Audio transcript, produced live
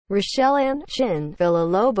Rachelle Ann Shin,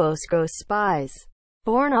 Villalobos Go-Spies,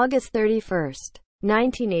 born August 31,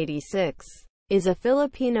 1986, is a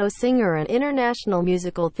Filipino singer and international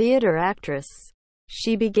musical theater actress.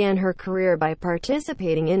 She began her career by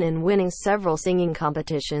participating in and winning several singing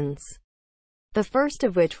competitions, the first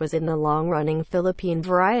of which was in the long-running Philippine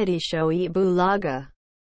variety show Eat Bulaga.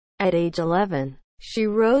 At age 11, she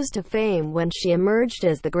rose to fame when she emerged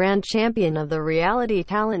as the grand champion of the reality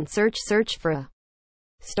talent search for a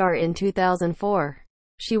star in 2004.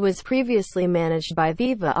 She was previously managed by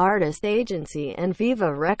Viva Artist Agency and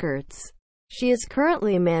Viva Records. She is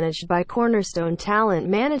currently managed by Cornerstone Talent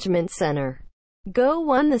Management Center. Go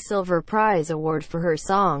won the Silver Prize Award for her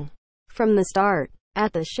song From the Start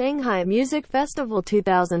at the Shanghai Music Festival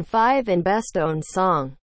 2005 and Best Owned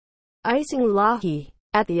Song Isang Lahi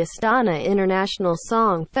at the Astana International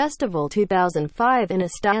Song Festival 2005 in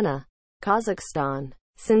Astana, Kazakhstan.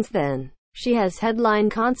 Since then, she has headlined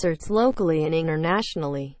concerts locally and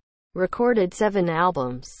internationally, recorded 7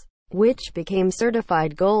 albums, which became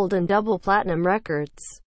certified gold and double platinum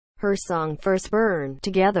records. Her song First Burn,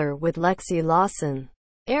 together with Lexi Lawson,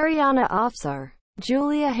 Arianna Afsar,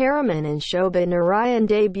 Julia Harriman and Shoba Narayan,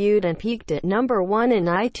 debuted and peaked at #1 in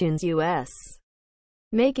iTunes US,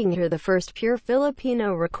 making her the first pure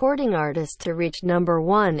Filipino recording artist to reach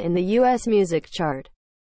 #1 in the US music chart.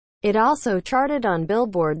 It also charted on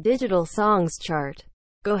Billboard Digital Songs chart.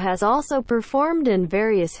 Go has also performed in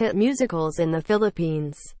various hit musicals in the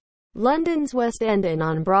Philippines, London's West End and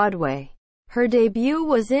on Broadway. Her debut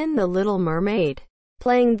was in The Little Mermaid,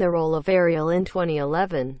 playing the role of Ariel in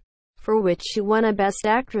 2011, for which she won a Best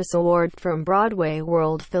Actress award from Broadway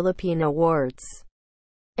World Philippine Awards,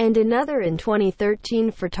 and another in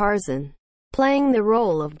 2013 for Tarzan, playing the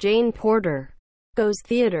role of Jane Porter. Go's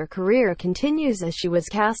theater career continues as she was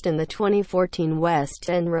cast in the 2014 West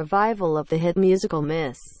End revival of the hit musical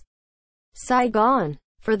Miss Saigon,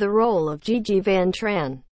 for the role of Gigi Van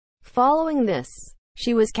Tran. Following this,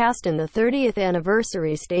 she was cast in the 30th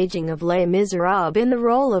anniversary staging of Les Miserables in the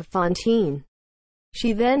role of Fantine.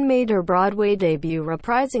 She then made her Broadway debut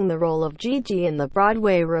reprising the role of Gigi in the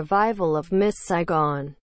Broadway revival of Miss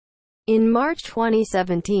Saigon. In March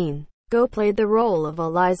 2017, Go played the role of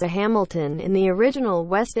Eliza Hamilton in the original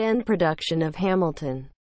West End production of Hamilton.